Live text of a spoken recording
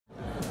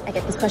I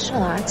get this question a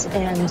lot,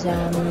 and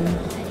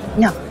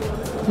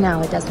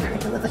no, it doesn't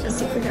hurt to look like a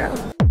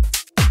superhero.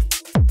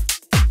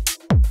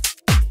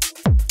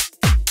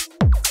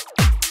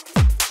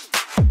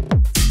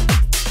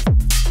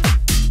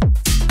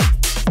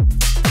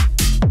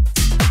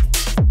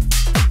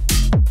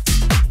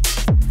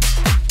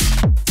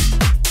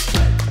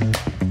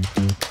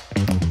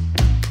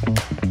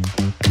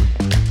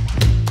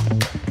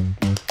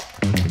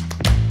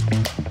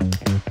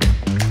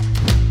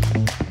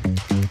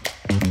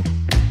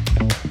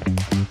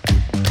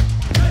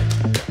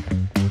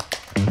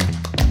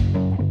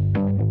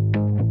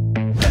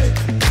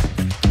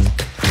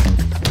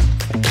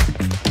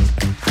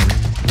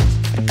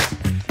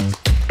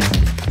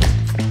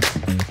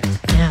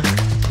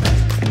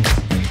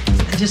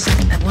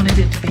 I wanted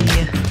it to be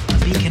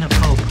a beacon of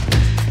hope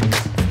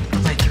for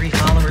my 3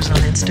 followers on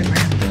Instagram.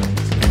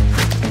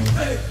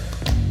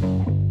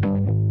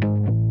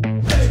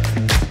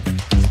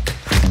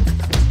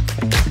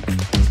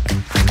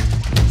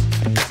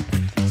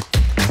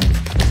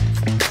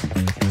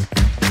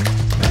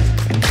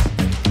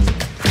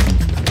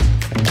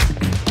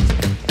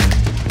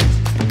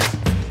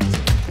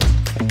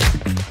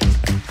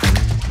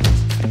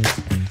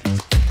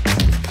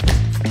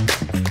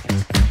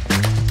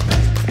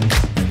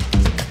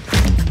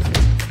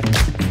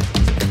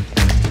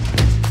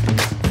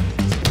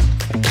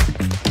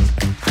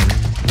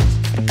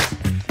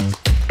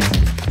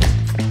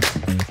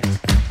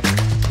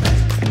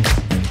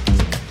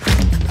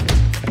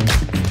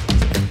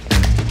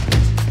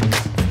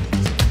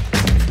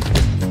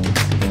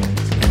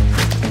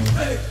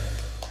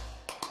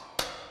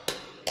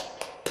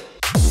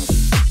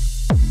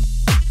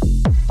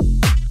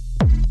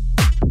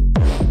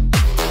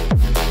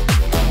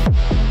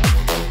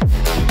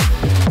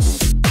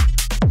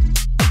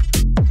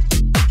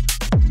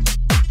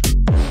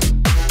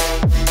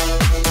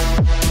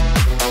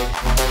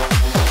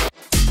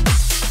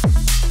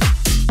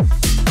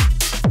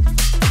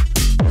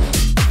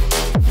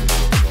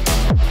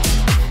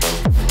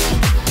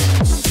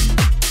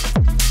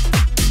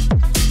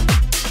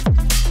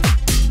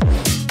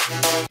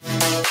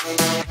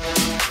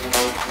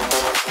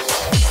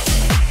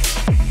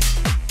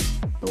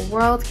 The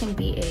world can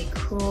be a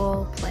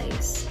cruel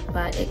place,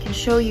 but it can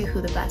show you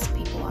who the best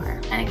people are.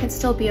 And it can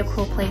still be a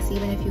cruel place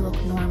even if you look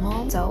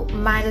normal. So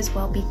might as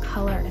well be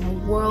color in a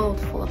world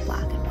full of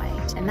black and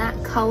white. And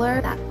that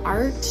color, that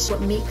art,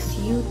 what makes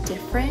you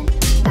different,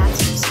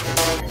 that's your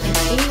superpower.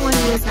 And anyone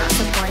who is not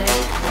supportive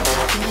of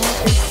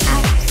happiness is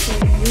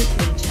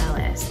absolutely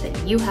jealous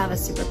that you have a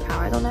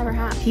superpower they'll never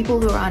have. People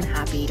who are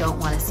unhappy don't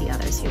want to see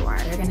others who are.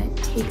 They're gonna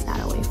take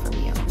that away from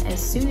you. As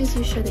soon as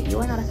you show that you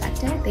are not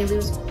affected, they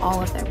lose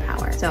all of their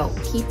power. So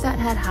keep that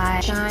head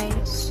high,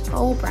 shine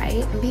so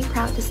bright, and be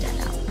proud to stand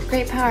out. With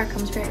great power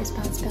comes great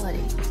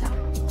responsibility. So